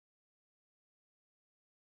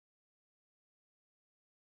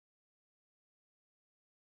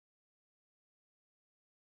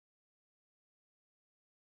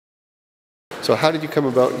So how did you come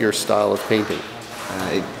about your style of painting?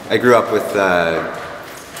 I grew up with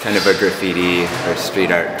kind of a graffiti or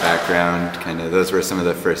street art background. Those were some of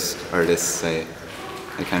the first artists I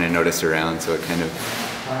kind of noticed around. So it kind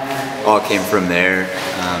of all came from there.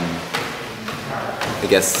 I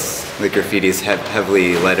guess the graffiti is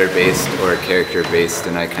heavily letter-based or character-based,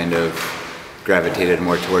 and I kind of gravitated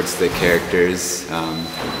more towards the characters.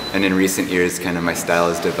 And in recent years, kind of my style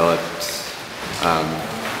has developed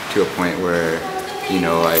to a point where, you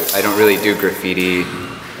know, I don't really do graffiti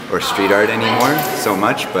or street art anymore so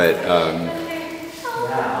much, but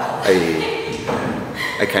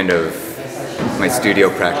I kind of, my studio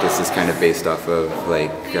practice is kind of based off of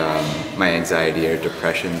like my anxiety or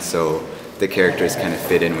depression, so the characters kind of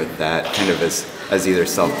fit in with that, kind of as either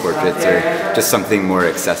self-portraits or just something more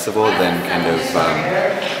accessible than kind of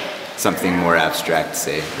something more abstract,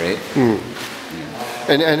 say, right? Mm.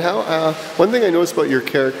 Yeah. And how, one thing I noticed about your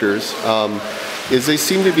characters is they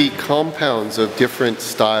seem to be compounds of different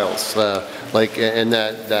styles, like, and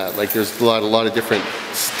that like there's a lot of different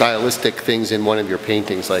stylistic things in one of your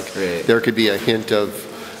paintings, like right. There could be a hint of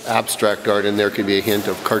abstract art, and there could be a hint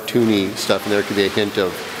of cartoony stuff, and there could be a hint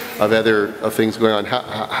of other things going on.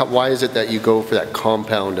 Why is it that you go for that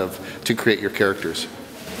compound to create your characters?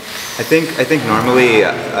 I think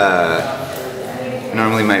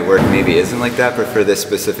normally my work maybe isn't like that, but for this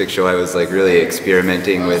specific show I was like really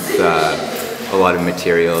experimenting with a lot of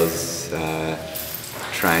materials,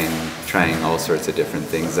 trying all sorts of different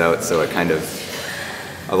things out. So it kind of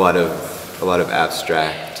a lot of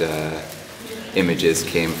abstract images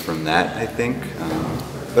came from that, I think.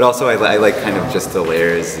 But also I like kind of just the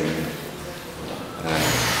layers and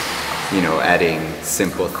you know, adding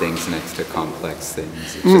simple things next to complex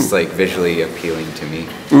things. It's just like visually appealing to me.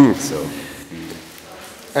 So.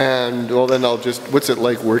 And well, then what's it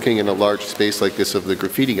like working in a large space like this of the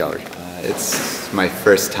Graffiti Gallery? It's my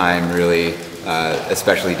first time really,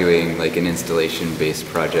 especially doing like an installation-based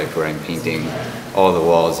project where I'm painting all the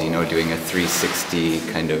walls, you know, doing a 360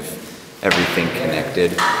 kind of everything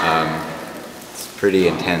connected. It's pretty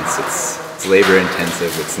intense. It's labor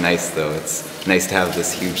intensive. It's nice though. It's nice to have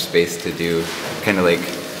this huge space to do, kind of like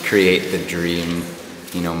create the dream,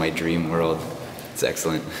 you know, my dream world. It's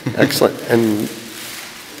excellent. Excellent.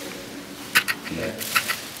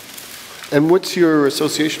 And what's your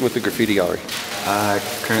association with the Graffiti Gallery?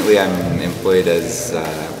 Currently I'm employed as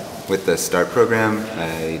with the START program.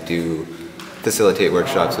 I do facilitate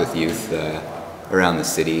workshops with youth around the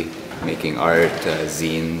city, making art,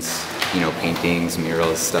 zines, you know, paintings,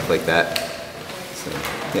 murals, stuff like that. So,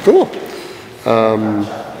 yeah. Cool.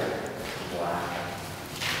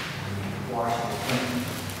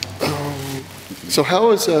 So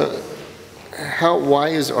why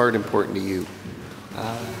is art important to you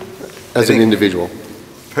as an individual?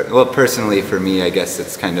 Well, personally for me, I guess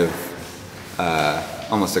it's kind of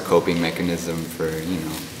almost a coping mechanism for, you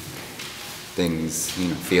know, things, you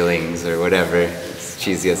know, feelings or whatever, as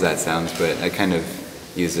cheesy as that sounds, but I kind of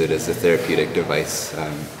use it as a therapeutic device.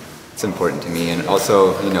 It's important to me, and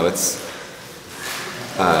also, you know, it's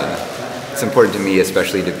important to me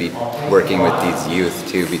especially to be working with these youth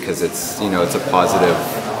too, because it's, you know, it's a positive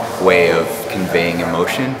way of conveying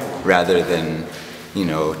emotion rather than, you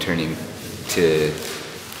know, turning to,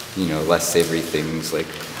 you know, less savory things like,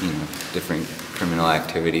 you know, different criminal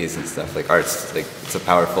activities and stuff. Like art's like, it's a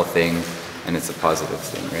powerful thing and it's a positive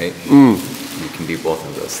thing, right? It can be both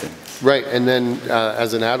of those things. Right, and then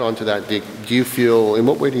as an add-on to that, do you feel, in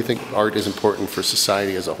what way do you think art is important for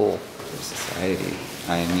society as a whole? For society,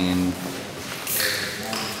 I mean,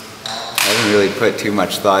 I haven't really put too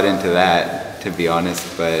much thought into that, to be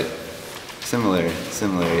honest, but similar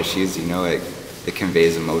issues, you know, it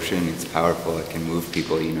conveys emotion, it's powerful, it can move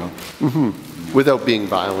people, you know. Without being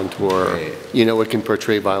violent, or, right. You know, it can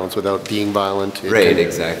portray violence without being violent. Right,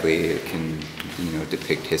 exactly. It can, you know,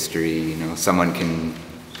 depict history, you know. Someone can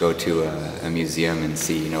go to a museum and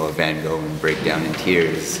see, you know, a Van Gogh and break down in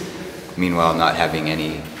tears, meanwhile not having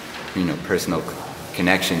any, you know, personal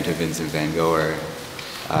connection to Vincent van Gogh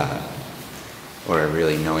or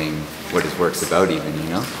really knowing what his work's about even, you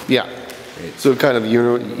know? Yeah. Right. So it kind of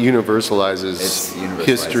universalizes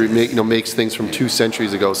history, you know, makes things from 2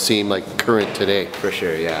 centuries ago seem like current today. For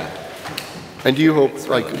sure, yeah. And do you hope,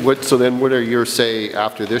 like, so then what are your, say,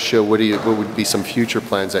 after this show, what would be some future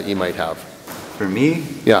plans that you might have? For me?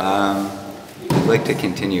 Yeah. I'd like to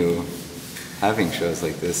continue having shows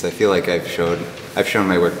like this. I feel like I've shown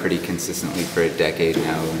my work pretty consistently for a decade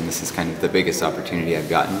now, and this is kind of the biggest opportunity I've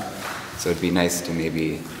gotten. So it'd be nice to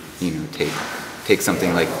maybe, you know, take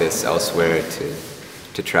something like this elsewhere,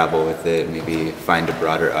 to travel with it, maybe find a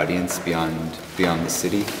broader audience beyond the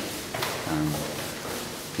city.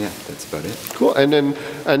 Yeah, that's about it. Cool. And then,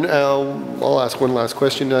 I'll ask one last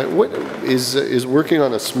question. What is working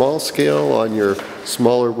on a small scale on your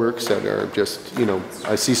smaller works that are just,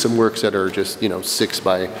 I see some works that are just, 6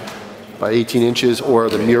 by 18 inches, or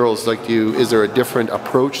the murals, like is there a different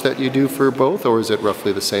approach that you do for both, or is it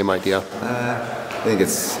roughly the same idea? I think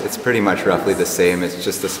it's pretty much roughly the same. It's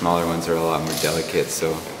just the smaller ones are a lot more delicate,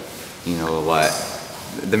 so,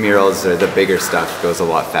 the murals or the bigger stuff goes a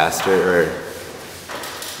lot faster, or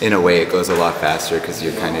in a way it goes a lot faster because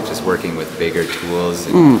you're kind of just working with bigger tools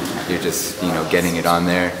and you're just, getting it on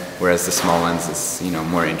there. Whereas the small ones, it's,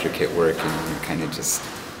 more intricate work and you're kind of just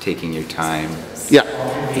taking your time. Yeah.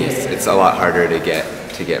 It's a lot harder to get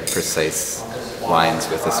precise lines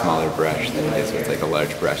with a smaller brush than it is with like a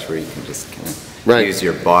large brush where you can just kind of use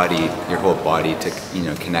your whole body to,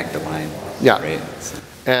 connect the line. Yeah. Right? So,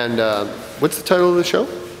 and what's the title of the show?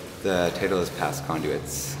 the title is Past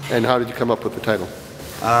Conduits. And how did you come up with the title?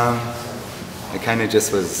 I kind of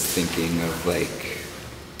just was thinking of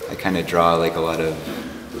I kind of draw like a lot of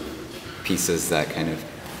pieces that kind of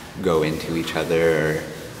go into each other or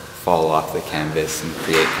fall off the canvas and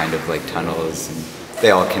create kind of like tunnels, and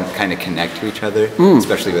they all can kind of connect to each other,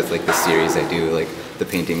 especially with like the series I do, like the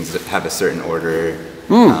paintings that have a certain order.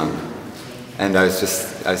 And I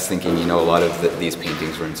was thinking, a lot of these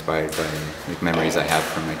paintings were inspired by like memories I have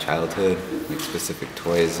from my childhood, like specific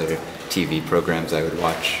toys or TV programs I would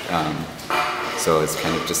watch. So it's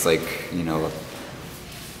kind of just like,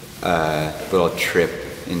 a little trip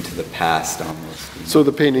into the past almost. So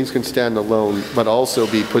the paintings can stand alone, but also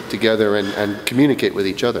be put together and communicate with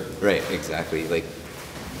each other. Right, exactly. Like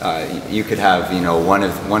you could have,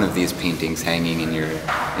 one of these paintings hanging in your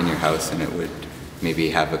house, and it would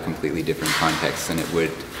maybe have a completely different context than it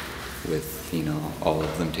would with, all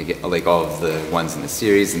of them together, like all of the ones in the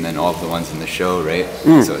series and then all of the ones in the show, right?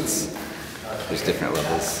 So there's different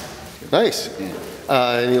levels. Nice. Yeah.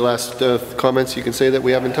 Any last comments you can say that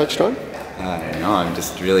we haven't touched on? No, I'm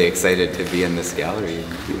just really excited to be in this gallery.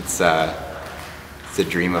 It's a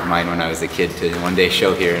dream of mine when I was a kid to one day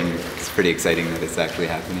show here, and it's pretty exciting that it's actually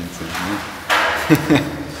happening. So,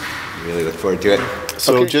 I really look forward to it.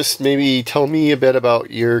 So just maybe tell me a bit about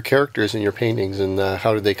your characters in your paintings and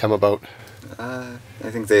how did they come about? I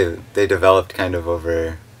think they developed kind of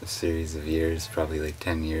over a series of years, probably like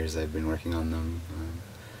 10 years I've been working on them.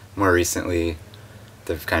 More recently,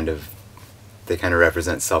 they kind of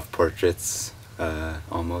represent self-portraits,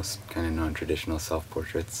 almost kind of non-traditional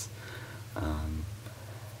self-portraits.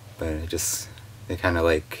 But they kind of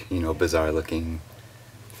like, bizarre looking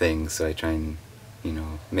things, so I try and,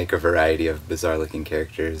 make a variety of bizarre looking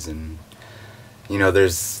characters. And,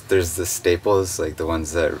 there's the staples, like the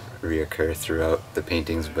ones that reoccur throughout the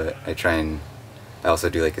paintings, but I also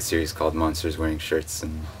do like a series called Monsters Wearing Shirts,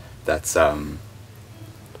 and that's,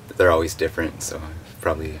 they're always different, so I've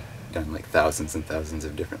probably done like thousands and thousands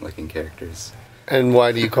of different looking characters. And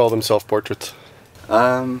why do you call them self-portraits?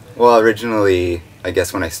 Well, originally, I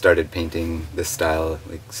guess when I started painting this style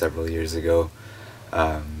like several years ago,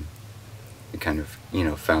 I kind of,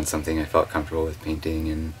 found something I felt comfortable with painting,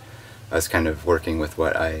 and I was kind of working with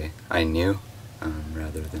what I knew,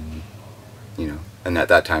 rather than, and at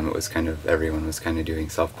that time it was kind of, everyone was kind of doing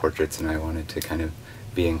self-portraits, and I wanted to kind of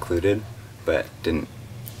be included, but didn't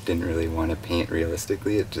really want to paint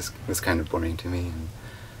realistically. It just was kind of boring to me, and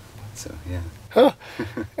so yeah. Huh.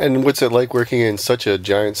 And what's it like working in such a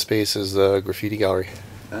giant space as the Graffiti Gallery?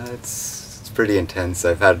 It's pretty intense.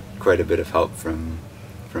 I've had quite a bit of help from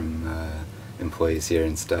employees here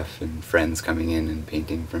and stuff, and friends coming in and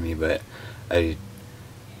painting for me, but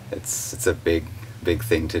it's a big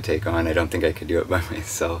thing to take on. I don't think I could do it by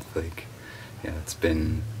myself. Like, yeah,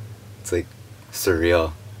 it's like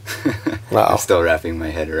surreal. Wow. I'm still wrapping my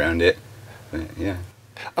head around it, but yeah.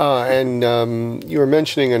 And you were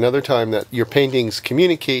mentioning another time that your paintings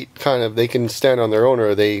communicate they can stand on their own,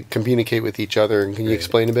 or they communicate with each other. And can you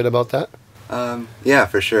explain a bit about that? Yeah,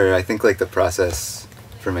 for sure. I think like the process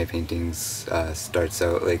for my paintings starts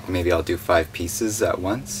out like maybe I'll do 5 pieces at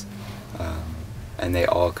once, and they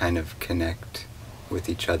all kind of connect with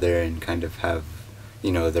each other and kind of have,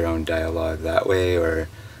 their own dialogue that way, or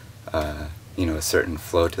a certain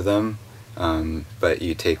flow to them. But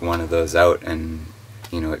you take one of those out and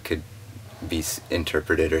it could be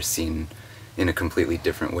interpreted or seen in a completely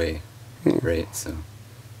different way, right? So,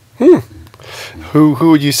 Who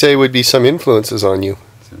would you say would be some influences on you?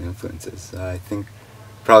 Some influences. I think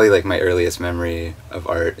probably like my earliest memory of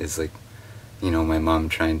art is like, my mom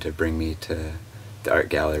trying to bring me to the art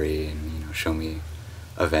gallery and show me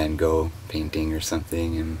a Van Gogh painting or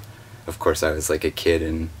something. And of course, I was like a kid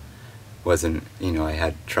and wasn't, I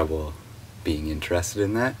had trouble being interested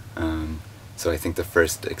in that. So I think the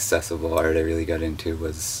first accessible art I really got into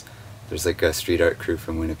was, there's like a street art crew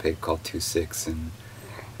from Winnipeg called 2-6, and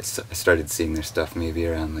I started seeing their stuff maybe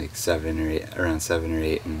around like 7 or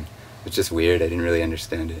 8, and it's just weird. I didn't really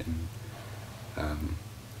understand it, and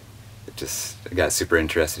I got super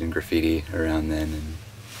interested in graffiti around then, and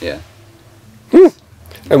yeah.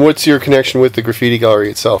 And what's your connection with the Graffiti Gallery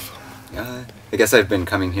itself? I guess I've been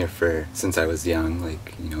coming here since I was young,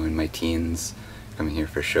 like, you know, in my teens, coming here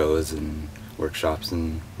for shows and workshops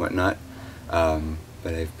and whatnot.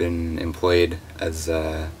 But I've been employed as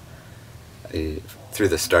through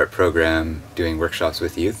the START program, doing workshops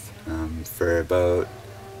with youth for about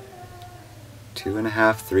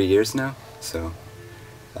 2.5, 3 years now. So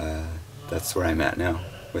that's where I'm at now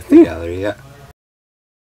with the gallery, yeah.